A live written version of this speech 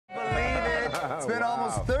It's been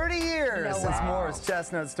almost 30 years since Morris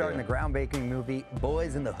Chestnut starred in the groundbreaking movie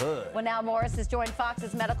Boys in the Hood. Well, now Morris has joined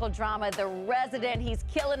Fox's medical drama, The Resident. He's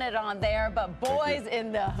killing it on there, but Boys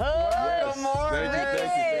in the Hood. Welcome, Morris. Thank you.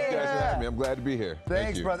 Thank you guys for having me. I'm glad to be here.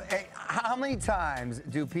 Thanks, brother. Hey, how many times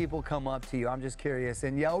do people come up to you, I'm just curious,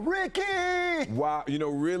 and yell, Ricky? Wow, you know,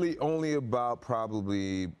 really only about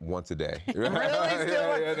probably once a day. Really?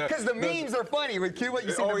 Because the memes are funny. With Q, what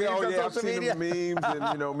you see the memes on social I've seen media? the memes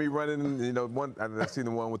and, you know, me running, you know, I've seen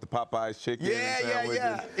the one with the Popeyes chicken. Yeah.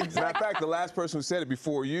 Exactly. Matter of fact, the last person who said it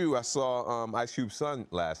before you, I saw Ice Cube's son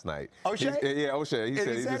last night. O'Shea? O'Shea. He said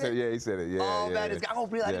it. He said it. Yeah. Oh, man, I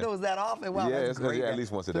don't really know it was that often. Wow, that's great. Yeah, at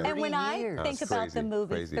least once a day. And when I think about the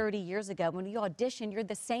movie crazy. 30 years ago, when you auditioned, you're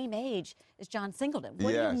the same age as John Singleton.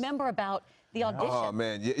 What do you remember about the audition? Oh,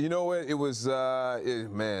 man. You know what? It was,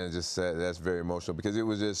 that's very emotional because it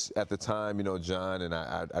was just, at the time, you know, John, and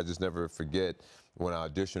I just never forget when I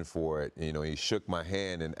auditioned for it, you know, he shook my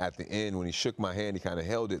hand, and at the end, when he shook my hand, he kind of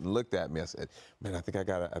held it and looked at me. I said, man, I think I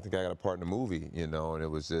got a part in the movie, you know, and it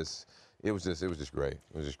was just great.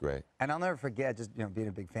 It was just great. And I'll never forget just, you know, being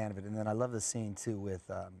a big fan of it. And then I love the scene, too,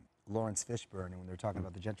 with Lawrence Fishburne, and when they're talking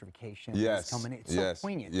about the gentrification, coming in. It's so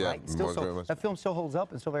poignant, right? Still that film still holds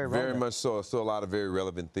up and still very relevant. Very much so. Still a lot of very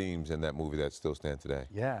relevant themes in that movie that still stand today.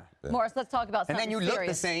 Yeah. Morris, let's talk about something And then you look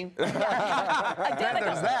the same.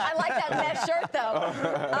 Identical. I like that shirt, though.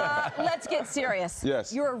 Let's get serious.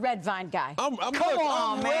 Yes. You're a Red Vine guy. Come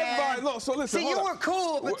on, man. Red Vine. No, so listen. See, you were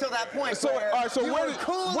cool up until that point. So, all right, so where'd you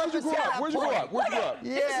grow up? Where'd you grow up?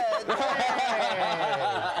 Yeah.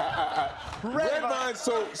 Red Vine.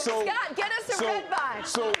 So Scott, get us some Red Vine.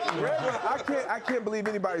 So Red Vine, I can't believe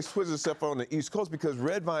anybody's twisted except on the East Coast, because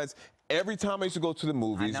Red Vines, every time I used to go to the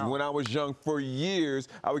movies when I was young, for years,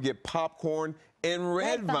 I would get popcorn and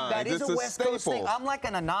Red Vines. That is it's a West staple. Coast thing. I'm like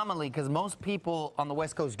an anomaly because most people on the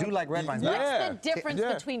West Coast do like Red Vines. What's the difference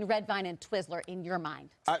between Red Vine and Twizzler in your mind?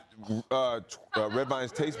 Red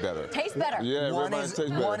Vines taste better. Taste better. Yeah, Red Vines taste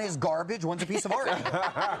better. One is garbage, one's a piece of art. That's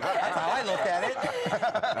how I look at it.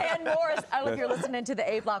 And Morris, I don't know if you're listening to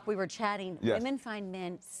the A Block. We were chatting. Women find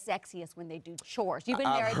men sexiest when they do chores. You've been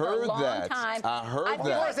married for a long time. I heard that.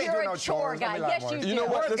 I feel like you're a chore guy. Yes, you do. You know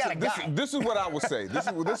what? This is what I would say. This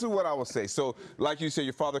is what I would say. So, like you said,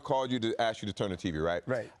 your father called you to ask you to turn the TV, right?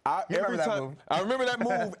 Right. I remember that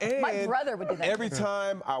move. And my brother would do that. Every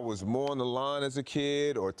time I was mowing the lawn as a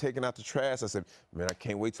kid or taking out the trash, I said, man, I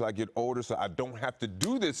can't wait till I get older so I don't have to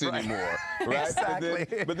do this anymore. Right? Exactly.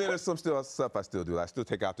 But then there's some stuff I still do. I still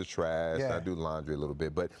take out the trash. I do laundry a little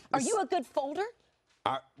bit. But are you a good folder?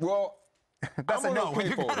 That's I'm an okay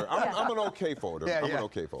folder. I'm an okay folder. I'm an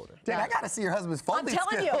okay folder. Dude, I got to see your husband's folding skills.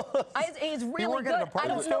 I'm telling you, he's really good. I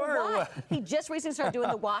don't know why. He just recently started doing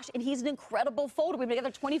the wash, and he's an incredible folder. We've been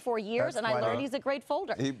together 24 years, and I learned he's a great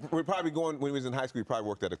folder. We're probably going, when he was in high school, he probably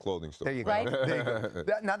worked at a clothing store. There you go. Right? There you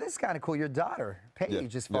go. Now, this is kind of cool. Your daughter,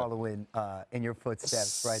 Paige, is following in your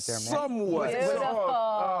footsteps right there, man. Somewhat. Beautiful.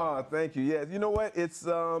 Oh, thank you. Yeah, you know what? It's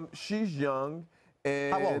she's young.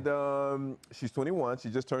 And she's 21.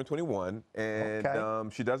 She just turned 21,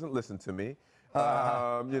 and she doesn't listen to me.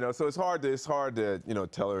 You know, so it's hard to you know,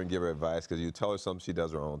 tell her and give her advice, because you tell her something, she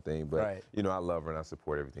does her own thing. But you know, I love her and I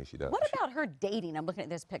support everything she does. What about her dating? I'm looking at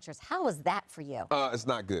those pictures. How is that for you? It's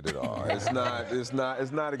not good at all. It's not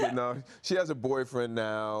a good. No, she has a boyfriend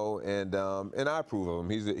now, and I approve of him.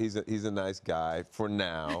 He's a nice guy for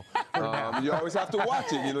now. You always have to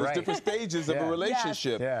watch it. You know, there's different stages of a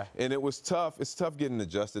relationship, and it was tough. It's tough getting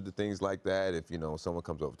adjusted to things like that. If you know someone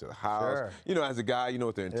comes over to the house, you know, as a guy, you know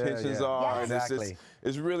what their intentions are. Yes.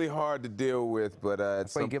 It's really hard to deal with, but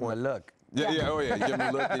at some point, give him a look. You give him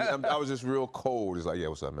a look. I was just real cold. It's like, yeah,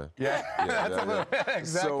 what's up, man?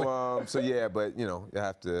 Exactly. So yeah, but you know, you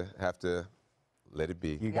have to let it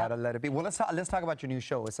be. You gotta let it be. Well, let's talk about your new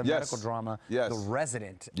show. It's a medical drama, The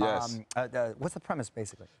Resident. What's the premise,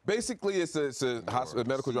 basically? Basically, it's a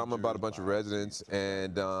medical drama about a bunch of residents,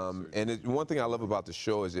 and one thing I love about the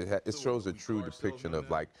show is it shows a true depiction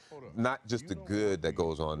of, like, not just the good that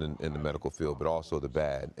goes on in the medical field, but also the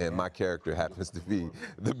bad. And my character happens to be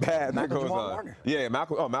the bad that goes on. Yeah,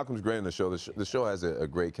 Malcolm's great in the show. The show has a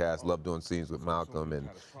great cast. Love doing scenes with Malcolm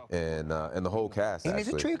and the whole cast. And is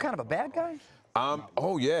it true you're kind of a bad guy?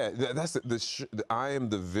 Oh yeah, I am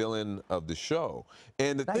the villain of the show,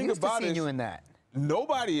 and the thing about it, you in that.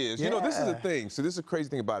 Nobody is. You know, this is the thing. So this is a crazy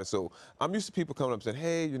thing about it. So I'm used to people coming up and saying,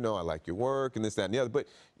 hey, you know, I like your work and this, that, and the other. But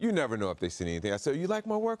you never know if they've seen anything. I said, you like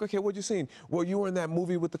my work? Okay, what you seen? Well, you were in that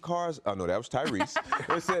movie with the cars. Oh, no, that was Tyrese.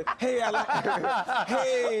 They said, hey, I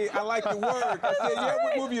like your work. I said, yeah,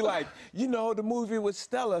 what movie you like? You know, the movie with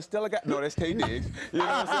Stella. Stella got, no, that's Tay Diggs. You know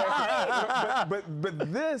what I'm saying?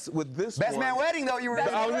 but this, with this Best one. Man Wedding, though, you were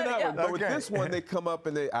I was in that one. But with this one, they come up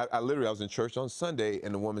and I literally, I was in church on Sunday,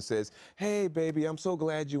 and the woman says, hey, baby, I'm so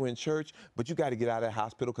glad you're in church, but you got to get out of the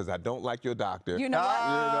hospital because I don't like your doctor. You know what?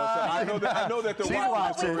 So I know that the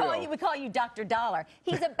wife is real. We call you Dr. Dollar.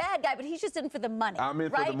 He's a bad guy, but he's just in for the money. I'm in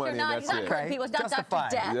for the money, He's not killing people. It's not Dr.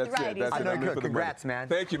 Death. That's I know good. Congrats, man.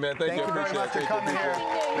 Thank you, man. Thank you very much for coming here.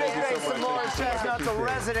 Big thanks to Lawrence Chestnut, The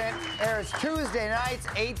Resident. Airs Tuesday nights,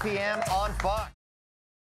 8 p.m. on Fox.